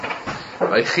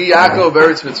Vaychi Yaakov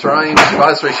Eretz Mitzrayim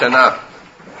Shvasrei Shana.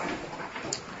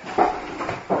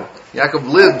 Yaakov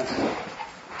lived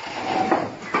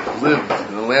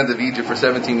in the land of Egypt for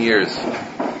 17 years.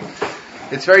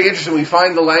 It's very interesting. We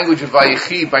find the language of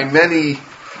Vayechi by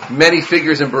many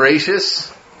figures in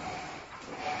Bereshis.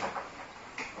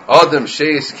 Adam,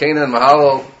 Sheis, Canaan,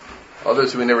 Mahalal,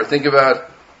 others we never think about.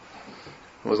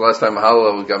 When was the last time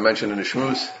Mahalal got mentioned in the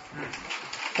Shmuze?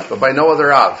 But by no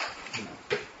other Av.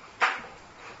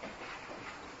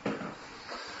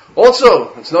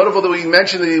 Also, it's notable that we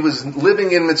mentioned that he was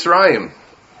living in Mitzrayim.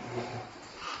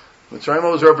 Mitzrayim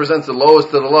always represents the lowest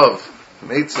of the love.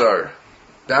 Meitzar,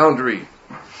 boundary.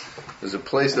 There's a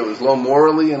place that was low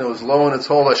morally and it was low in its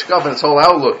whole hashkafa and its whole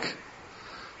outlook.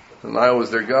 And I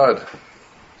was their God.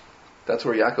 That's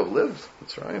where Yaakov lived.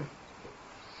 Mitzrayim.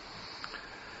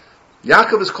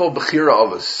 Yaakov is called Bechir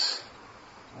Avos,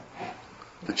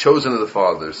 the chosen of the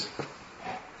fathers.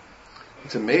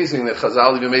 It's amazing that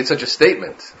Chazal even made such a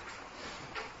statement.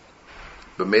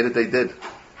 But made it they did.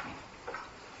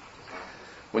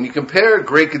 When you compare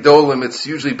great Gedolim, it's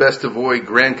usually best to avoid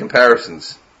grand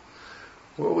comparisons.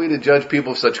 Who are we to judge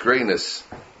people of such greatness?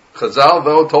 Chazal,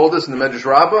 though, told us in the Medrash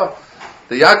Rabbah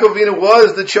that Yaakov Avinu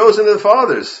was the chosen of the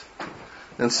fathers.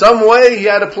 In some way, he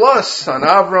had a plus on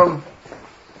Avram,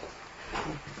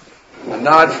 a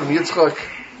nod from Yitzchak.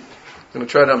 I'm going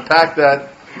to try to unpack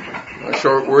that in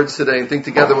short words today and think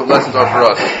together what lessons are for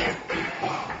us.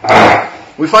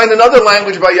 We find another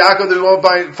language by Yaakov that we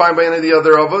won't find by any of the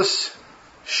other of us.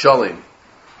 Shalim.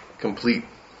 Complete.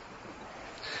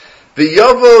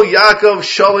 V'yovo Yaakov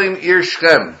Shalim Ir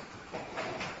Shechem.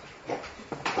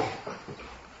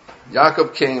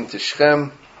 Yaakov came to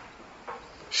Shechem.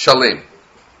 Shalim.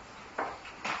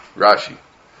 Rashi.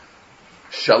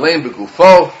 Shalim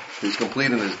b'gufo. He's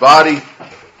complete in his body.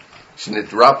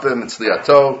 Shnidrapim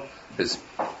etzliato. His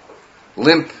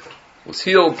limp was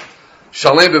healed.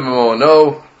 Shalim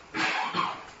b'mono.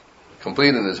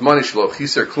 Complete in his money. Shlo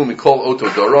chiser klum mikol oto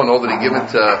doron. All that he given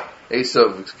to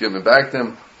Esav is given back to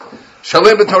him.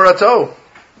 Shalim b'torato.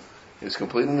 He was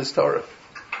complete in his Torah.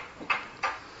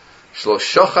 Shlo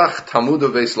shochach tamudo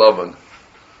beis Lavan.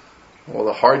 All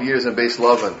the hard years in Beis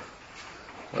Lavan.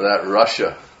 Or that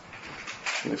Russia.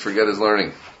 He didn't forget his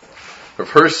learning. Rav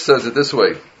Hirsch says it this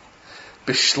way.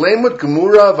 B'shleimut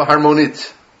gemura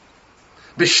v'harmonit.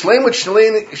 B'shleimut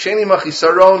sheni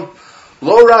machisaron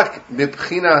lo rak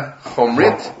b'bchina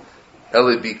chomrit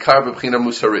ele b'ikar b'bchina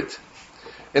musarit.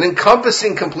 An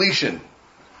encompassing completion.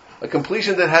 A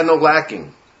completion that had no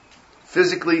lacking.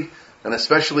 Physically and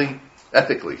especially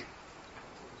ethically.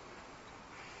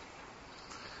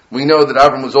 We know that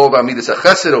Avram was all about midas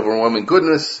chesed, overwhelming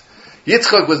goodness.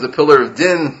 Yitzchak was the pillar of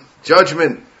din,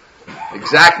 judgment,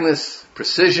 exactness,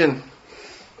 precision.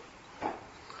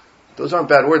 Those aren't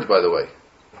bad words, by the way.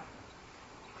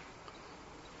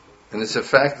 And it's a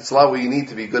fact, it's a lot what you need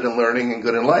to be good in learning and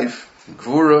good in life.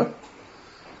 Gvura,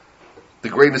 the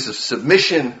greatness of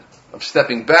submission, of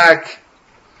stepping back,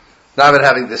 not even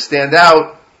having to stand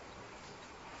out,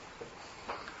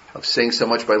 of saying so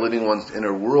much by living one's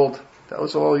inner world. That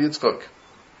was all Yitzchak.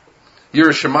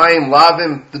 Yerushalayim,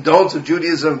 Lavim, the don'ts of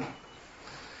Judaism,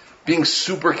 being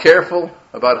super careful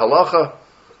about halacha,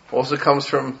 also comes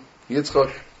from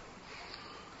Yitzchak.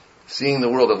 Seeing the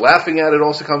world and laughing at it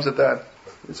also comes at that.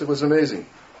 Yitzchak was amazing.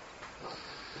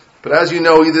 But as you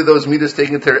know, either those midas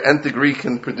taken to their nth degree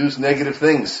can produce negative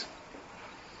things.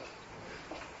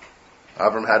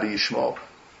 Avram had a Yishmael.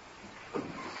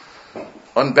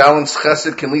 Unbalanced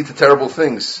chesed can lead to terrible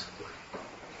things.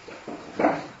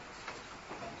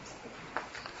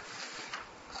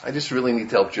 I just really need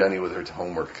to help Jenny with her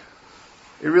homework.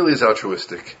 It really is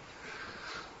altruistic.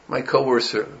 My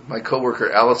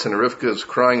coworker Allison Rivka is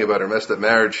crying about her messed up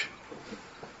marriage.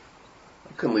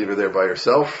 I couldn't leave her there by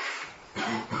herself.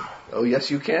 Oh yes,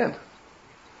 you can.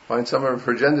 Find some of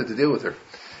her gender to deal with her.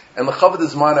 And l'chavod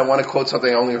zman, I want to quote something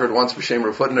I only heard once b'shem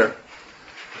Rav Hutner.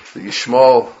 The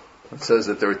Yishmael, it says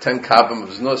that there were 10 kabim of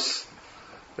znus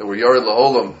that were yored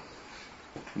laholam.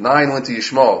 9 went to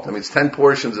Yishmael. That means 10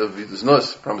 portions of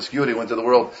znus, promiscuity, went to the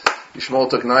world. Yishmael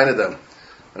took 9 of them.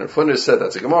 And Rav Hutner said,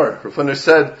 that's a Gemara. Rav Hutner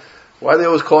said, why are they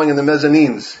always calling in the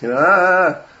mezzanines?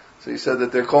 So he said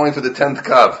that they're calling for the 10th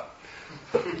kav.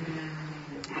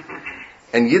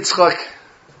 And Yitzchak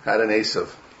had an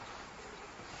Esav.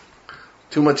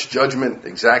 Too much judgment,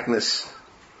 exactness,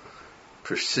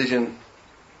 precision.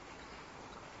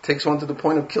 Takes one to the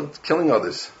point of killing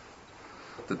others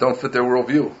that don't fit their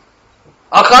worldview.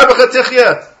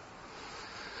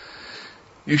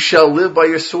 You shall live by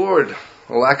your sword.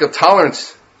 A lack of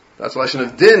tolerance. That's the lesson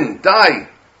of din. Die.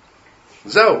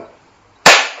 Zo.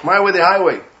 My way, the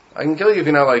highway. I can kill you if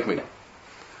you're not like me.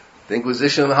 The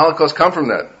Inquisition and the Holocaust come from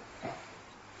that.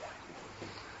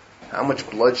 How much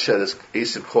bloodshed has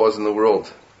Esav caused in the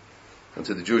world and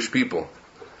to the Jewish people?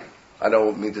 I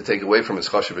don't mean to take away from his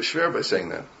chashav v'shver by saying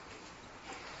that.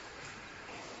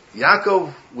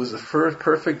 Yaakov was the first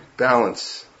perfect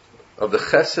balance of the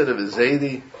chesed of his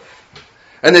Zaydi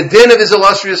and the din of his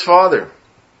illustrious father.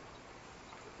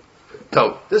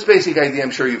 So, this basic idea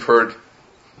I'm sure you've heard.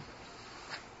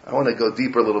 I want to go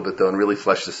deeper a little bit though and really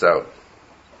flesh this out.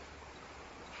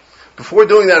 Before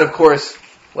doing that, of course,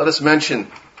 let us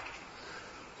mention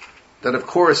that, of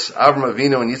course, Avraham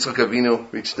Avinu and Yitzchak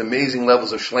Avinu reached amazing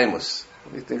levels of shleimus.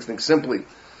 Think simply.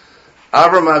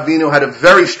 Avraham Avinu had a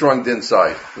very strong din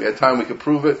side. We had time, we could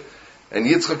prove it. And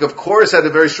Yitzchak, of course, had a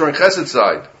very strong chesed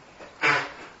side.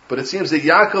 But it seems that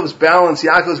Yaakov's balance,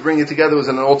 Yaakov's bringing it together, was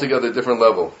on an altogether different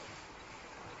level.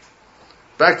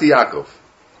 Back to Yaakov.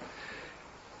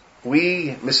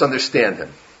 We misunderstand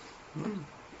him.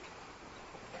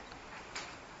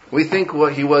 We think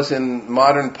what he was in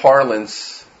modern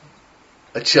parlance,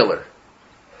 a chiller.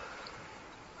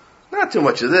 Not too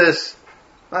much of this,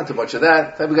 not too much of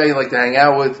that. Type of guy you like to hang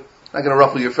out with. Not going to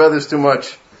ruffle your feathers too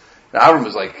much. Now, Avram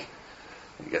is like,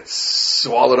 he gets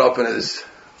swallowed up in his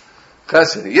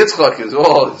chesed. Yitzchak is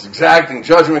all his exacting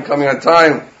judgment coming on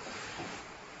time.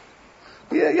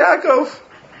 Yeah, Yaakov,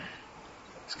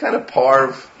 he's kind of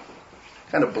parv,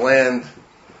 kind of bland,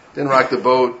 didn't rock the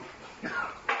boat,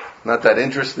 not that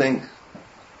interesting.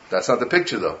 That's not the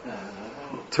picture though.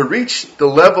 To reach the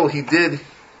level he did,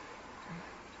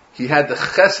 he had the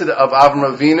chesed of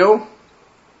Avraham Avinu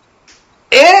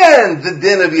and the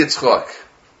din of Yitzchak.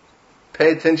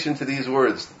 Pay attention to these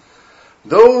words.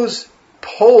 Those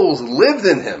poles lived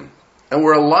in him and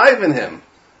were alive in him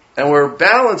and were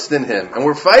balanced in him and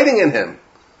were fighting in him.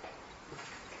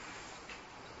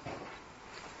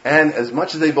 And as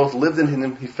much as they both lived in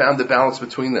him, he found the balance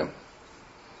between them.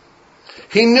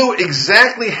 He knew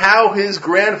exactly how his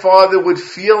grandfather would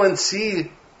feel and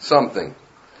see something.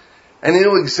 And he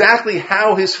knew exactly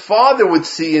how his father would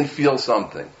see and feel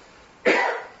something.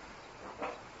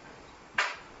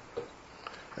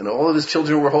 And all of his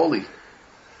children were holy.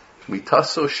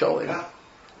 Mitaso shalim.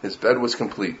 His bed was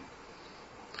complete.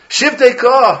 Shivtei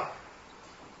Ka.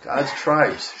 God's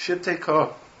tribes. Shivtei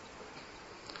Ka.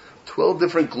 12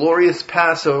 different glorious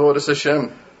paths of Avodas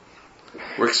Hashem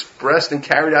were expressed and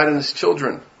carried out in his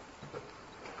children.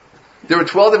 There were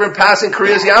 12 different paths in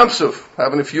Kriyas Yamsuf,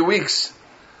 having a few weeks.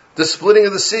 The splitting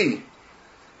of the sea.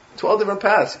 12 different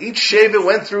paths. Each Shevet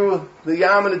went through the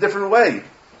Yam in a different way.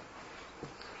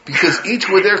 Because each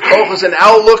with their kochos and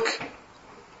outlook,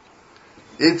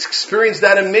 experienced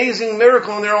that amazing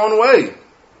miracle in their own way.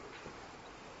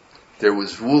 There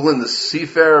was Vulin, the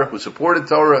seafarer, who supported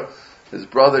Torah. His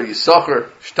brother Yisachar,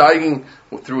 steiging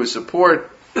through his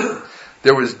support.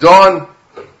 There was Don,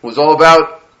 who was all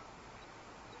about...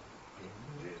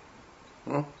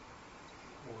 Huh?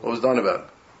 What was Don about?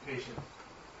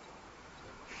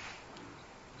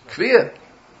 Kviyah.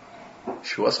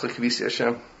 Shuascha Kvisi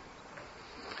Hashem.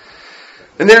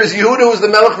 And there's Yehuda, who was the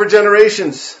Melech for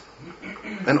generations.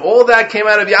 And all that came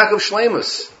out of Yaakov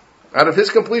Shleimus, out of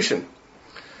his completion.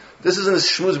 This is in the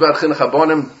Shmuze about Chinuch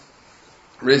Habonim,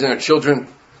 raising our children.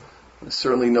 There's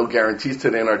certainly no guarantees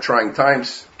today in our trying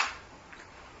times.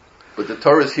 But the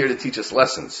Torah is here to teach us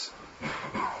lessons.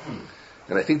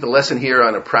 And I think the lesson here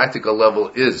on a practical level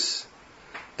is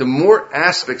the more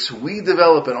aspects we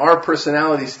develop in our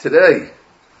personalities today,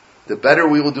 the better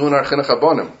we will do in our Chinuch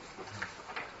Habonim.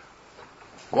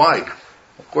 Why?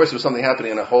 Of course, there's something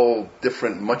happening on a whole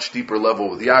different, much deeper level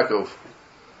with Yaakov.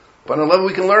 But on a level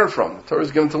we can learn from. The Torah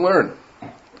is given to learn.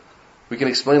 We can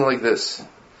explain it like this.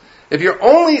 If you're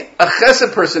only a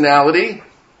chesed personality,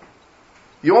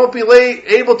 you won't be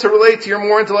able to relate to your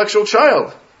more intellectual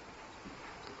child.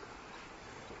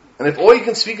 And if all you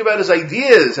can speak about is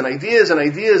ideas and ideas and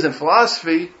ideas and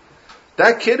philosophy,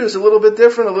 that kid who's a little bit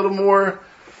different, a little more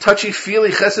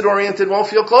touchy-feely, chesed-oriented, won't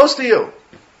feel close to you.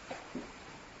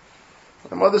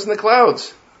 My mother's in the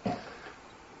clouds.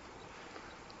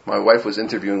 My wife was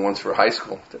interviewing once for high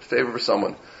school, did a favor for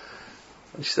someone.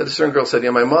 And she said, a certain girl said, yeah,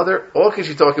 my mother, all can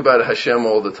she talk about Hashem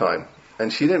all the time.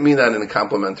 And she didn't mean that in a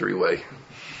complimentary way.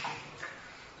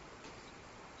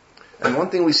 And one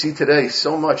thing we see today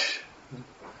so much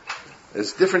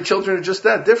is different children are just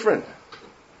that, different.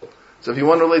 So if you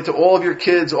want to relate to all of your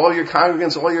kids, all of your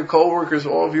congregants, all your co-workers,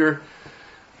 all of your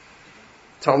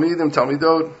Talmidim,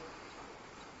 Talmidot,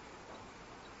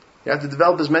 you have to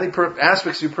develop as many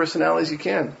aspects of your personality as you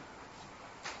can.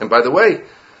 And by the way,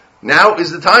 now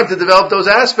is the time to develop those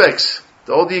aspects.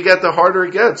 The older you get, the harder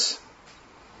it gets.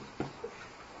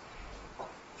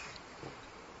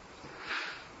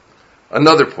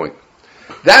 Another point.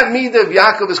 That midah of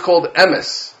Yaakov is called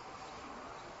emes,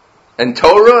 and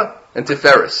Torah, and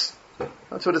tiferes.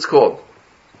 That's what it's called.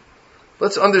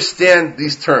 Let's understand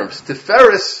these terms.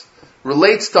 Tiferes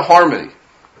relates to harmony.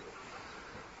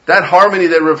 That harmony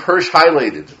that Rav Hirsch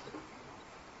highlighted.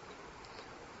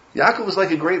 Yaakov was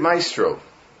like a great maestro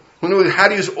who knew how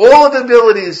to use all of the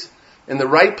abilities in the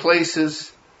right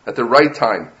places at the right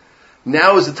time.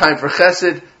 Now is the time for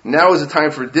chesed. Now is the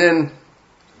time for din.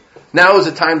 Now is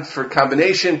the time for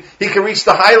combination. He can reach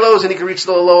the high lows and he can reach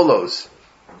the low lows.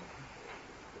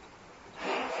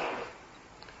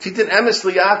 Titin emes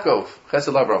liYaakov,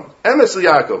 chesed Avram. Emes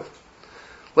liYaakov.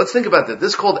 Let's think about that. This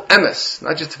is called emes,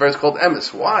 not just Tiferes, it's called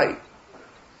emes. Why?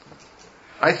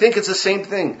 I think it's the same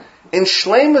thing. In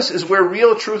shleimus is where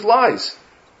real truth lies.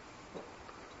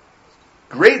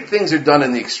 Great things are done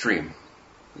in the extreme.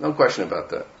 No question about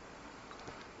that.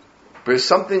 But there's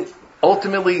something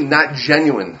ultimately not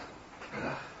genuine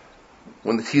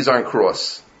when the T's aren't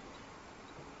crossed.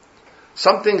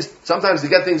 Sometimes to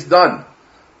get things done,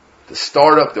 the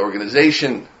startup, the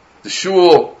organization, the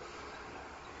shul,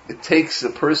 it takes a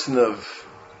person of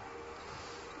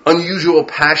unusual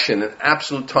passion and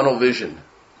absolute tunnel vision.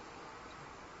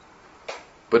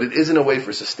 But it isn't a way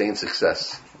for sustained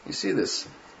success. You see this?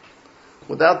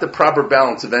 Without the proper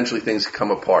balance, eventually things come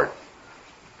apart.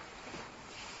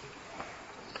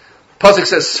 Pasuk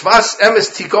says, Svas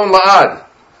emes tikon la'ad.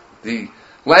 The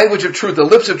language of truth, the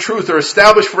lips of truth are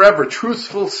established forever.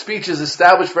 Truthful speech is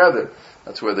established forever.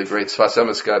 That's where the great Svas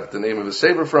emes got the name of his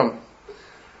saber from.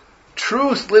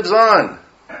 Truth lives on.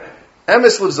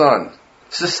 Emes lives on.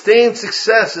 Sustained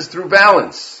success is through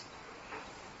balance.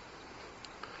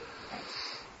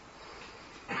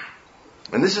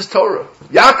 And this is Torah.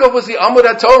 Yaakov was the Amud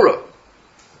HaTorah.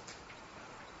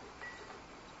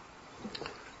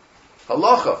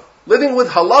 Halacha. Living with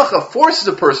halacha forces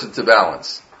a person to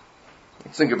balance.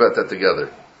 Let's think about that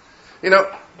together. You know,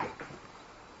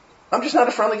 I'm just not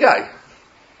a friendly guy.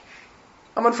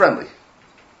 I'm unfriendly.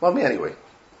 Love me anyway.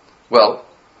 Well,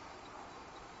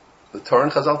 the Torah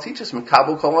and Chazal teach us,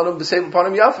 Mekabel kol adam b'sev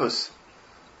upanim yafos.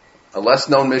 A less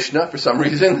known Mishnah, for some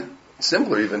reason,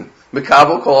 simpler even.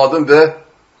 Mekabel kol adam be...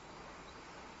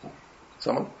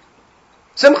 Someone?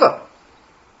 Simcha.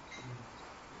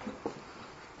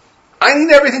 I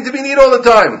need everything to be neat all the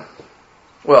time.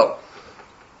 Well,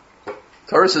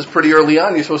 Torah says pretty early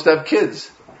on you're supposed to have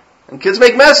kids. And kids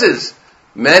make messes.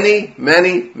 Many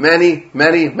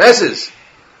messes.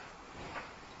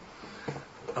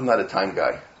 I'm not a time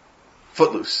guy.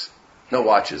 Footloose. No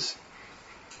watches.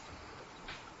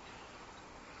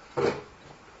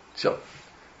 So,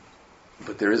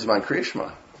 but there is Man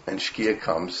Kriyashma. And Shkia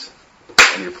comes,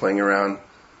 and you're playing around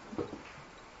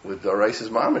with Darais's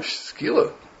mamish,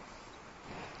 Skila.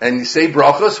 And you say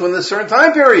brachos when there's a certain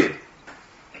time period.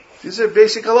 These are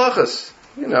basic halachas,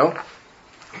 you know.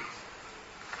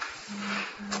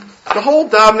 The whole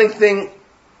davening thing,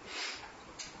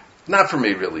 not for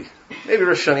me really. Maybe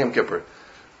Rosh Hashanah Yom Kippur.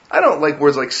 I don't like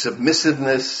words like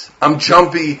submissiveness, I'm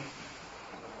jumpy,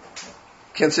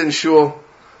 can't sit in shul.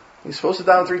 You're supposed to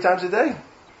daven 3 times a day.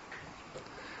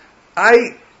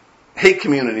 I hate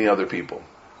community in other people.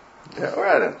 Yeah, all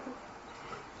right.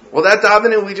 Well, that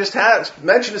davening we just had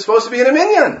mentioned is supposed to be in a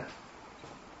minyan.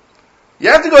 You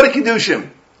have to go to Kiddushim.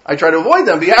 I try to avoid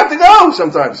them, but you have to go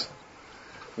sometimes.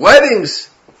 Weddings.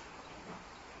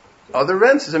 Other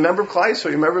events, as a member of Klai, so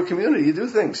you're a member of community, you do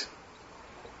things.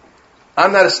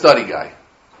 I'm not a study guy.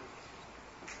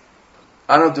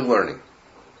 I don't do learning.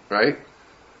 Right?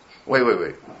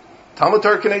 Wait. Talmud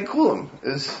Torah K'nei Kulam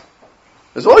is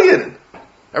all Yidden.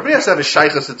 Everybody has to have a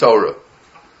shaychus to Torah.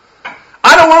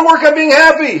 I don't want to work on being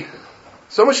happy.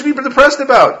 So much should be depressed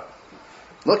about.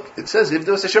 Look, it says,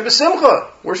 Ivdu es Hashem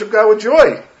b'simcha. Worship God with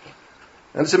joy.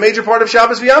 And it's a major part of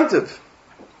Shabbos v'Yom Tov.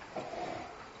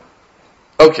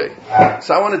 Okay,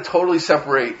 so I want to totally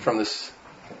separate from this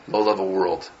low-level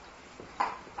world.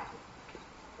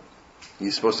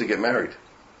 You're supposed to get married.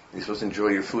 You're supposed to enjoy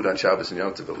your food on Shabbos and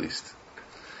Yom Tov at least.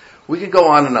 We could go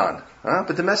on and on,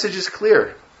 but the message is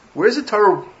clear. Where is the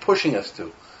Torah pushing us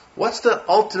to? What's the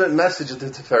ultimate message of the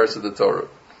Tiferes of the Torah?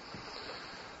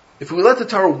 If we let the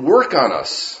Torah work on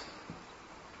us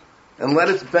and let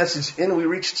its message in, we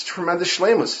reach tremendous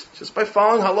shleimus just by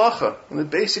following halacha in a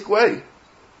basic way.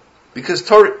 Because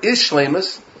Torah is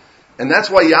shleimus, and that's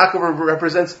why Yaakov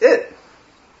represents it.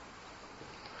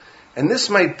 And this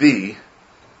might be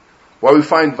why we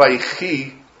find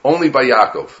Vayichi only by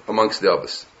Yaakov amongst the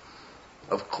others.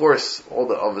 Of course, all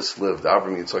the others lived.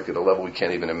 Avram Yitzchak at a level we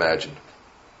can't even imagine.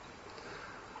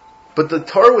 But the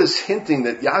Torah was hinting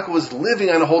that Yaakov was living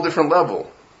on a whole different level.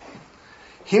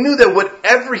 He knew that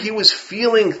whatever he was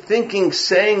feeling, thinking,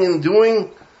 saying, and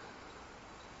doing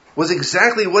was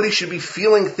exactly what he should be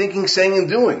feeling, thinking, saying, and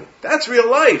doing. That's real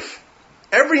life.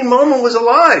 Every moment was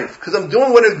alive because I'm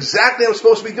doing what exactly I'm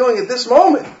supposed to be doing at this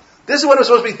moment. This is what I'm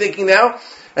supposed to be thinking now,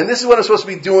 and this is what I'm supposed to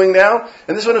be doing now,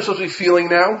 and this is what I'm supposed to be feeling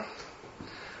now.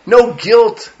 No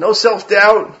guilt, no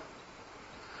self-doubt.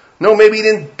 No, maybe he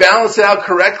didn't balance it out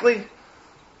correctly.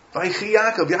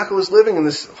 Yaakov was living in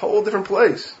this whole different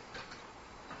place.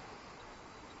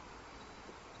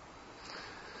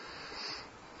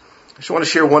 I just want to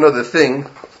share one other thing. A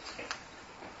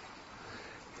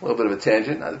little bit of a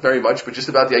tangent, not very much, but just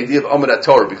about the idea of Amud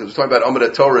Torah, because we're talking about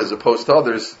Amud Torah as opposed to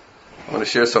others. I want to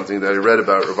share something that I read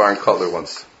about Rav Aaron Kotler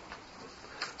once.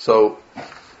 So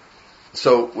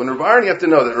when Rav Aaron, you have to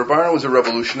know that Rav Aaron was a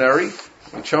revolutionary.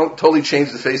 He totally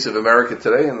changed the face of America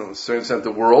today, and in a certain sense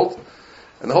the world.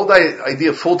 And the whole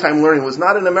idea of full-time learning was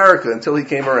not in America until he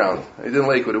came around. He did in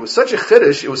Lakewood. It was such a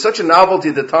chiddush, it was such a novelty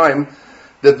at the time,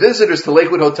 that visitors to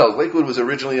Lakewood hotels, Lakewood was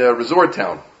originally a resort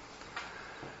town,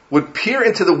 would peer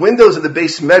into the windows of the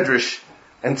base medrash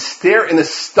and stare in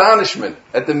astonishment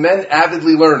at the men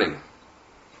avidly learning.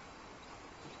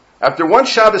 After one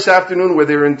Shabbos afternoon where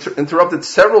they were interrupted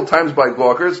several times by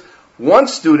gawkers, one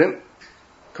student,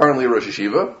 currently a Rosh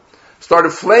Yeshiva,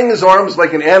 started flailing his arms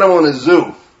like an animal in a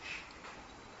zoo,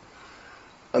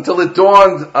 until it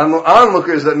dawned on the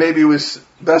onlookers that maybe it was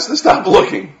best to stop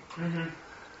looking. Mm-hmm.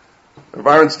 Rav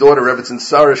Aaron's daughter, Rebbetzin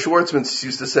Sarah Schwartzman,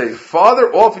 used to say,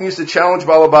 Father often used to challenge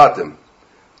Balabatim.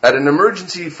 At an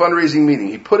emergency fundraising meeting,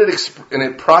 he put it in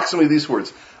approximately these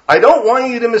words: I don't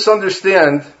want you to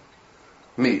misunderstand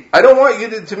me. I don't want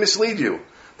you to mislead you.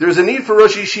 There's a need for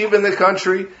Rosh Yeshiva in the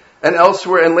country and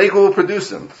elsewhere, and Lakewood will produce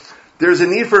them. There's a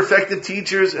need for effective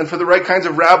teachers and for the right kinds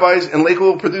of rabbis, and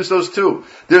Lakewood will produce those too.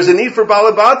 There's a need for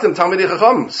Balabatim, Talmidei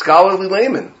Chacham, scholarly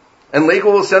laymen, and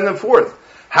Lakewood will send them forth.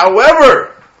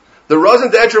 However, the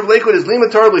Razan D'Etra of Lakewood is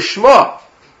Limud Torah Lishma.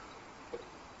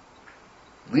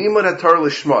 Limud Torah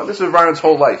Lishma. This is Rav Aaron's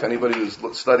whole life, anybody who's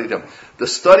studied him. The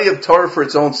study of Torah for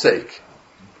its own sake.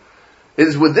 It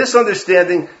is with this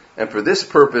understanding and for this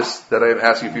purpose that I am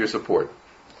asking for your support.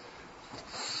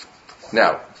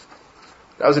 Now,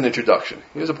 that was an introduction.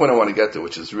 Here's a point I want to get to,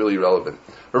 which is really relevant.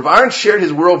 Rav Aaron shared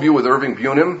his worldview with Irving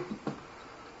Bunim,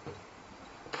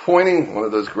 pointing, one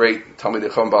of those great Talmidei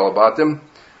Chacham Balabatim,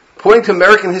 pointing to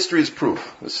American history as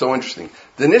proof. It's so interesting.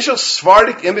 The initial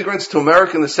Sephardic immigrants to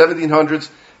America in the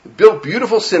 1700s built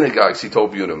beautiful synagogues, he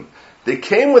told Bunim. They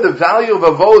came with a value of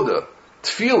avoda,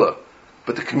 tefillah,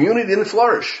 but the community didn't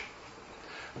flourish.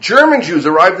 German Jews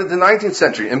arrived in the 19th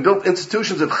century and built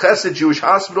institutions of chesed, Jewish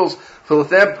hospitals,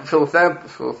 philanthropic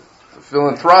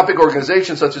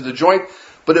organizations such as the Joint,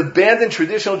 but abandoned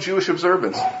traditional Jewish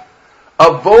observance.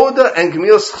 Avoda and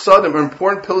Gemilas Chasadim are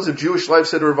important pillars of Jewish life,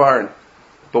 said Rav Aaron.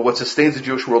 But what sustains the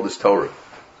Jewish world is Torah.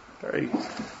 Very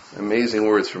amazing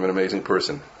words from an amazing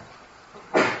person.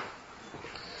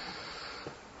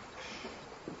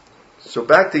 So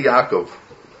back to Yaakov.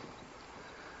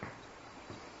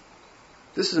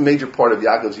 This is a major part of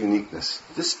Yaakov's uniqueness.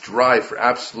 This drive for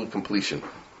absolute completion.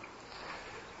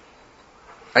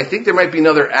 I think there might be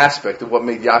another aspect of what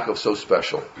made Yaakov so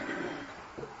special.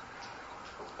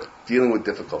 Dealing with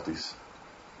difficulties.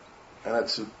 And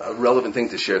that's a relevant thing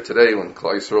to share today when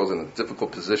Klal Yisrael is in a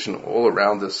difficult position all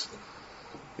around us.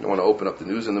 You don't want to open up the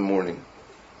news in the morning.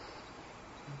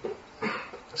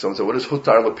 Someone said, what does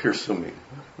Hutar L'Pirsum mean?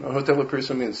 Hutar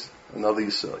L'Pirsum means another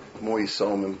Yisrael, more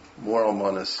Yisomim, more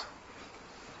Almanas,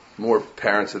 more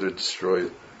parents that are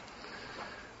destroyed.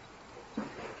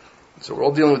 So we're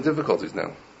all dealing with difficulties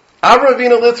now. Avram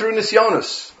Avinu lived through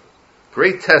Nisyonos.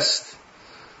 Great test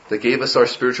that gave us our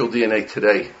spiritual DNA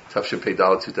today, Tafshin Pei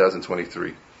Dalet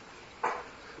 2023.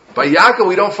 By Yaakov,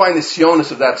 we don't find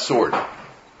Nisyonos of that sort.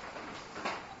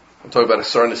 I'm talking about a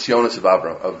Sar Nisyonos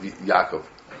of Yaakov.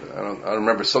 I don't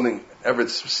remember something ever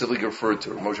specifically referred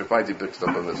to. Moshe Feinstein picked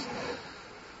up on this.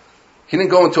 He didn't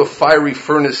go into a fiery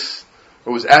furnace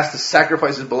or was asked to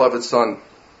sacrifice his beloved son.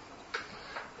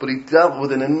 But he dealt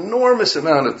with an enormous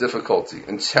amount of difficulty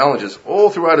and challenges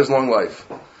all throughout his long life.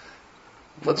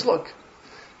 Let's look.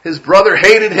 His brother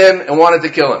hated him and wanted to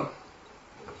kill him.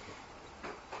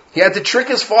 He had to trick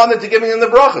his father into giving him the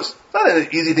brachas. Not an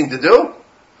easy thing to do,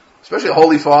 especially a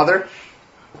holy father.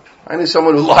 I knew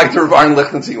someone who lied to Rav Aaron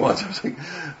Lichtenstein once. I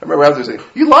remember after saying,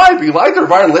 "You lied, but you lied to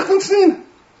Rav Aaron Lichtenstein?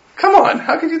 Come on,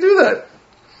 how could you do that?"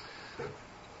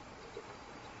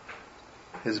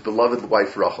 His beloved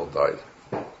wife Rachel died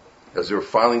as they were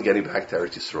finally getting back to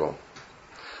Eretz Yisrael.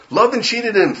 Lavan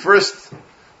cheated him first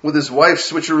with his wife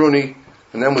Switcheroony,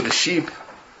 and then with the sheep.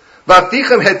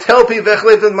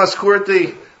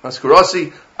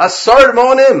 Maskurasi, Asar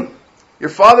Monim. Your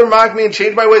father mocked me and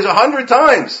changed my ways 100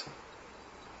 times.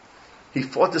 He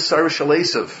fought the Sarish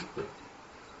Shalesav.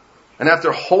 And after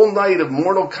a whole night of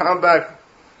mortal combat,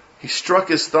 he struck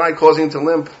his thigh, causing him to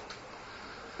limp.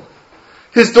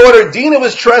 His daughter Dinah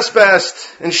was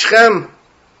trespassed in Shechem.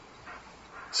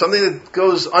 Something that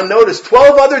goes unnoticed.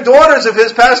 12 other daughters of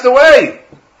his passed away.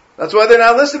 That's why they're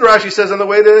not listed, Rashi says, on the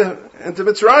way into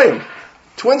Mitzrayim.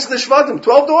 Twins to the Shvatim,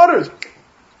 12 daughters.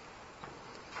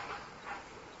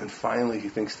 And finally, he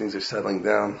thinks things are settling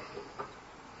down.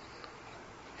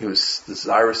 He was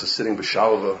desirous of sitting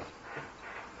b'shalva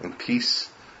in peace.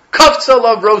 Kafza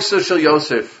lav rosa shel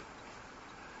Yosef.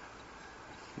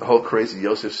 The whole crazy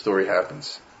Yosef story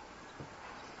happens.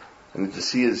 And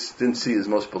didn't see his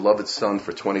most beloved son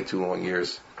for 22 long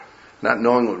years, not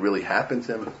knowing what really happened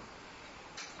to him.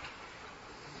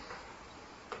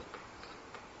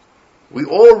 We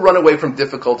all run away from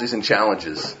difficulties and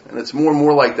challenges, and it's more and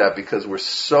more like that because we're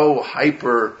so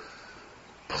hyper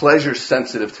pleasure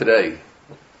sensitive today,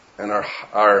 and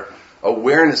our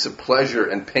awareness of pleasure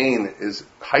and pain is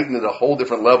heightened at a whole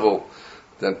different level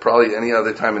than probably any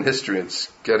other time in history. It's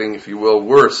getting, if you will,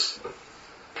 worse.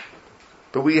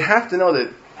 But we have to know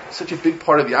that such a big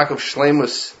part of Yaakov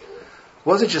Shleimus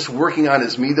wasn't just working on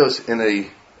his midos in a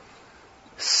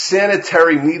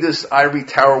sanitary midos ivory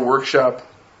tower workshop.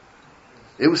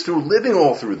 It was through living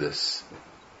all through this.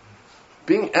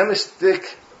 Being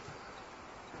emistic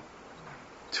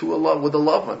with a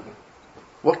loved one.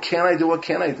 What can I do? What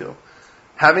can I do?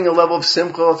 Having a level of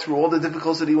simcha through all the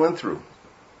difficulties that he went through.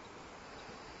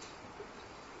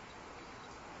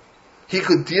 He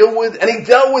could deal with, and he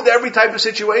dealt with every type of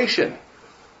situation.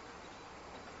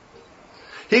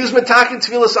 He was metakin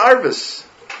tefillas arvis.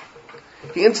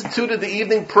 He instituted the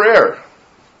evening prayer,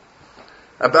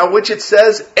 about which it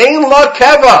says, Ein la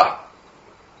keva,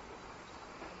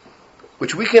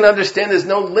 which we can understand there's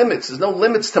no limits. There's no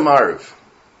limits to Mariv.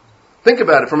 Think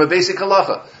about it from a basic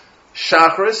halacha.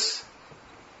 Shachris,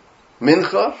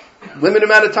 mincha, limited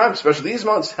amount of time, especially these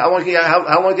months. How long do you have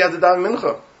to daven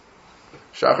mincha?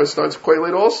 Shachar starts quite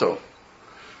late also.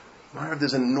 Mariv,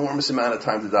 there's an enormous amount of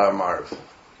time to daven Mariv.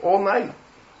 All night.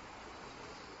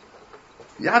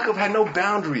 Yaakov had no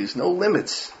boundaries, no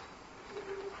limits.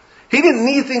 He didn't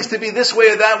need things to be this way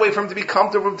or that way for him to be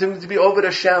comfortable, for him to be over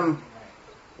Hashem.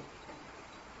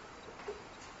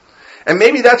 And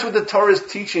maybe that's what the Torah is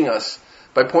teaching us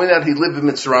by pointing out he lived in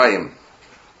Mitzrayim.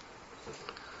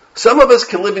 Some of us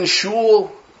can live in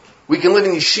shul, we can live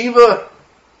in yeshiva,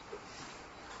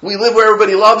 we live where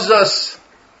everybody loves us.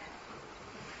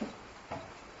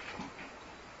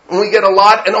 And we get a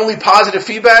lot and only positive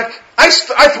feedback. I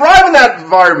thrive in that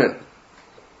environment.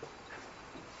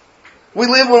 We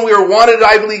live when we were wanted at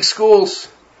Ivy League schools.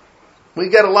 We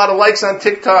get a lot of likes on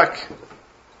TikTok.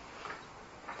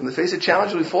 In the face of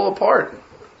challenges, we fall apart.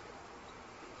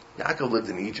 Yaakov lived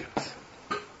in Egypt.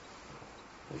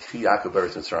 Yaakov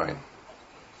Eretz Mitzrayim.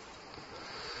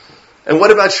 And what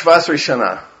about Shvas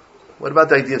Rishana? What about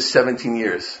the idea of 17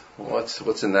 years?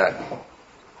 What's in that?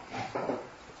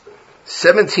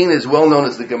 17 is well known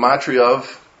as the gematria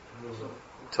of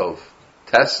Tov.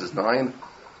 Tes is 9.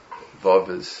 Vav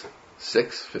is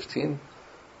 6, 15.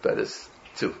 Bet is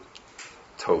 2.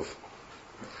 Tov.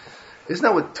 Isn't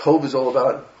that what Tov is all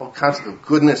about? The whole concept of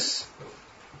goodness.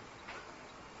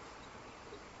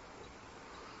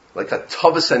 Like a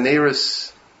Tovas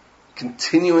Aneris,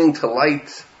 continuing to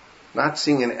light, not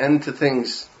seeing an end to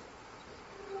things.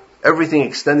 Everything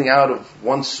extending out of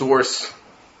one source.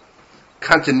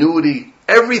 Continuity.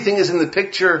 Everything is in the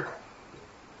picture.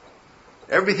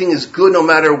 Everything is good no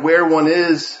matter where one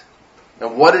is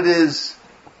and what it is.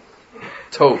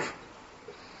 Tov.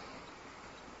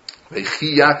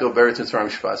 V'chi Yaakov Eretz Mitzrayim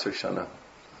Shvas Rishana.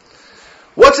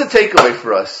 What's the takeaway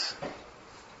for us?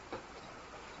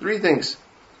 3 things.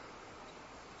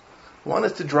 One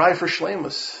is to drive for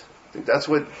shleimus. I think that's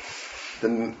what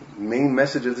the main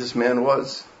message of this man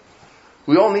was.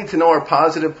 We all need to know our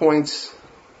positive points.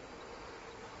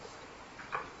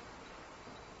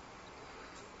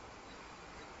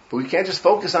 But we can't just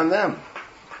focus on them.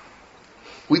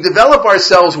 We develop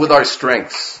ourselves with our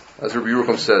strengths, as Rabbi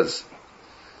Yerucham says.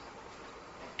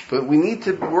 But we need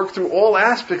to work through all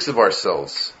aspects of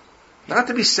ourselves. Not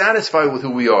to be satisfied with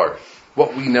who we are,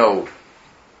 what we know,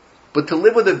 but to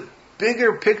live with a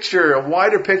bigger picture, a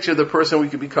wider picture of the person we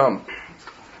could become.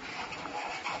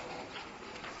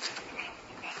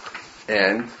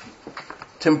 And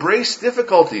to embrace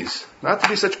difficulties, not to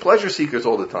be such pleasure seekers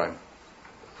all the time.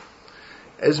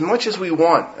 As much as we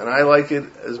want, and I like it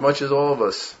as much as all of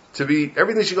us, to be,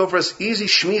 everything should go for us easy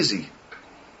schmeezy.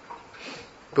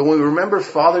 But when we remember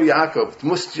Father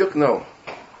Yaakov,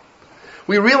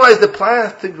 we realize the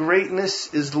path to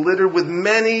greatness is littered with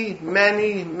many,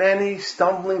 many, many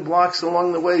stumbling blocks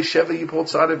along the way. Sheva Yipol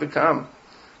Tzadeh B'Kam.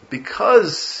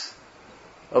 Because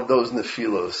of those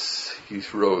nefilos, he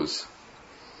rose.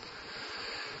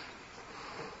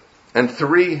 And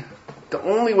 3, the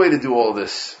only way to do all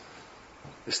this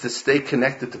is to stay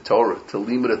connected to Torah, to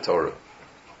Limud Torah.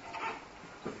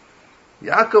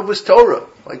 Yaakov was Torah,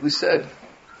 like we said.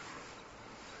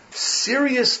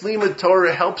 Serious Limud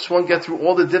Torah helps one get through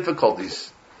all the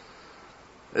difficulties.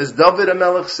 As David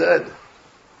HaMelech said,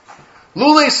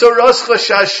 Lulei soroscha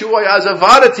shashuai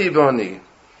azavadati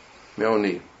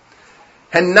meoni.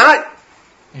 Had not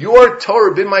your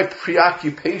Torah been my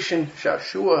preoccupation,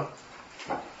 shashua,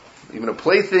 even a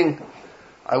plaything,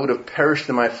 I would have perished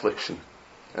in my affliction.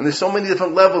 And there's so many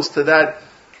different levels to that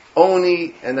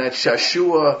oni and that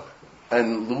shashua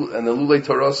and the lulei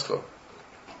toroscha.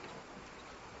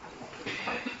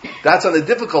 That's on the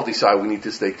difficulty side. We need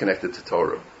to stay connected to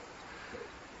Torah.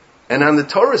 And on the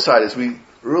Torah side, as we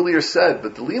earlier said,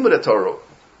 but the limud of Torah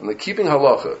and the keeping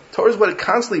halacha, Torah is what it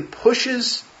constantly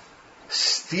pushes,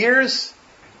 steers,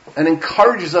 and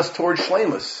encourages us towards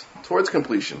shleimus, towards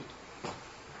completion.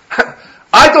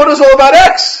 I thought it was all about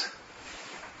X.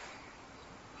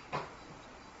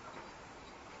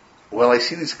 Well, I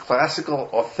see these classical,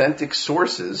 authentic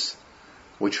sources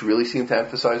which really seem to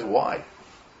emphasize Y.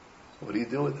 What do you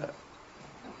do with that?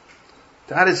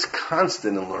 That is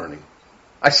constant in learning.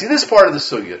 I see this part of the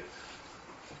sugya.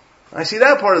 I see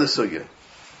that part of the sugya.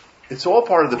 It's all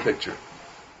part of the picture.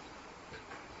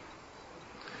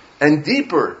 And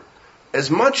deeper,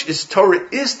 as much as Torah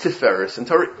is tiferes, and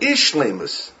Torah is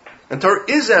shleimus, and Torah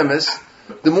is emes,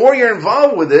 the more you're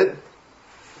involved with it,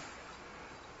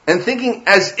 and thinking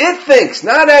as it thinks,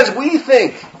 not as we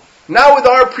think, not with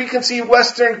our preconceived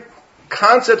Western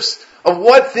concepts of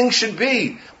what things should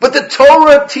be. But the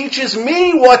Torah teaches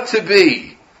me what to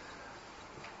be.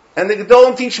 And the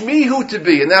Gedolim teach me who to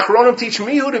be. And the Achronim teach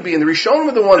me who to be. And the Rishonim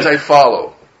are the ones I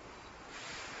follow.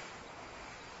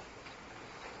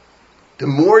 The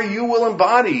more you will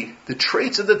embody the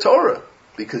traits of the Torah.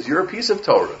 Because you're a piece of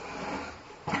Torah.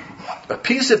 A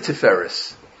piece of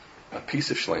Tiferes. A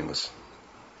piece of Shleimus.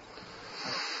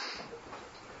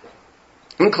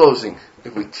 In closing,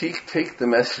 if we take the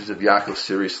message of Yaakov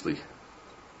seriously,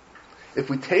 if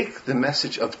we take the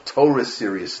message of Torah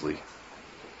seriously,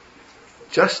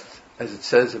 just as it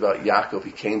says about Yaakov,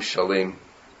 he came shalem,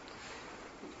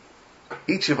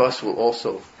 each of us will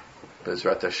also,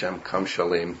 Bezrat Hashem, come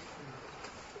shalem,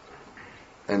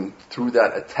 and through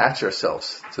that attach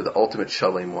ourselves to the ultimate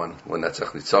shalem one, when that's Ach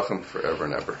Nitzachim forever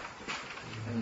and ever.